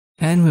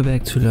And we're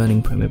back to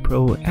learning Premiere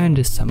Pro, and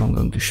this time I'm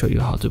going to show you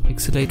how to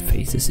pixelate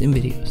faces in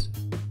videos.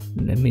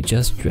 Let me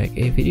just drag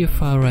a video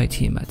file right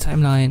here in my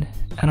timeline,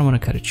 and I want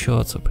to cut it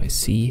short, so press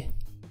C.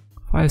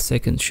 5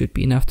 seconds should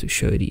be enough to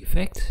show you the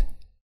effect.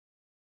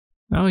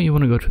 Now you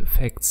want to go to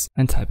Effects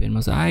and type in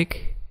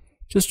Mosaic.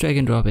 Just drag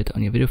and drop it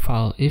on your video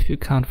file. If you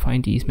can't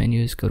find these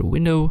menus, go to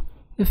Window,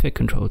 Effect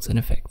Controls and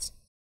Effects.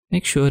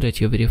 Make sure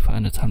that your video file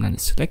in the timeline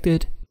is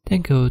selected,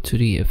 then go to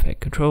the Effect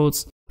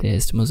Controls.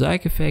 There's the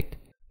Mosaic effect,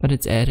 but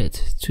it's added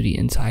to the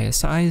entire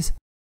size.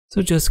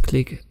 So just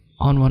click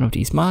on one of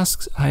these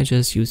masks. I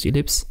just use the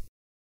ellipse.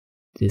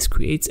 This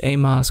creates a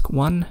mask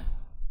 1,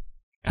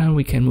 and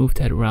we can move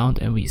that around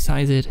and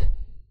resize it.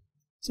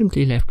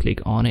 Simply left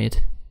click on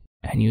it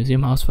and use your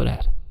mouse for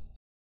that.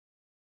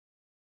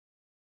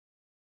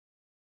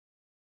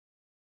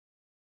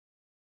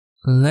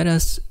 Let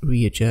us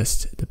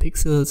readjust the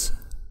pixels.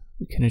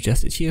 We can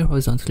adjust it here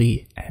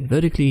horizontally and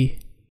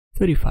vertically.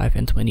 35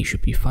 and 20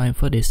 should be fine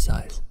for this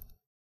size.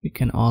 We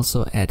can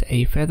also add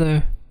a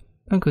feather.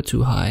 Don't go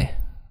too high,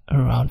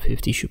 around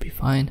 50 should be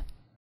fine.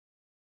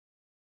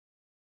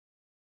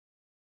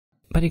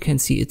 But you can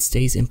see it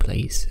stays in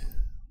place.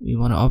 We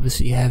want to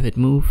obviously have it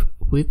move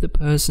with the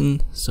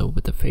person, so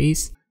with the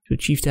face. To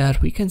achieve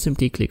that, we can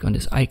simply click on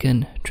this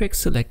icon, drag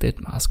selected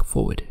mask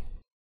forward.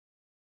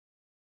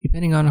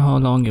 Depending on how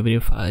long your video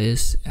file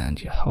is and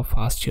how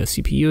fast your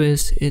CPU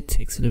is, it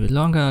takes a little bit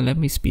longer. Let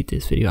me speed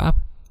this video up.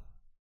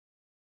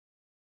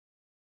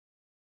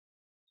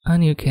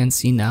 And you can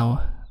see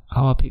now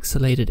our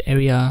pixelated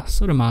area,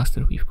 so the mask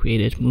that we've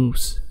created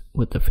moves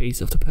with the face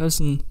of the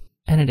person,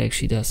 and it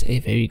actually does a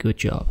very good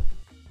job.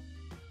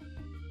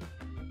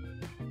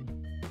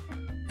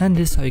 And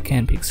this is how you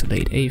can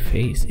pixelate a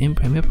face in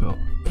Premiere Pro.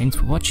 Thanks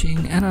for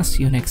watching, and I'll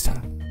see you next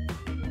time.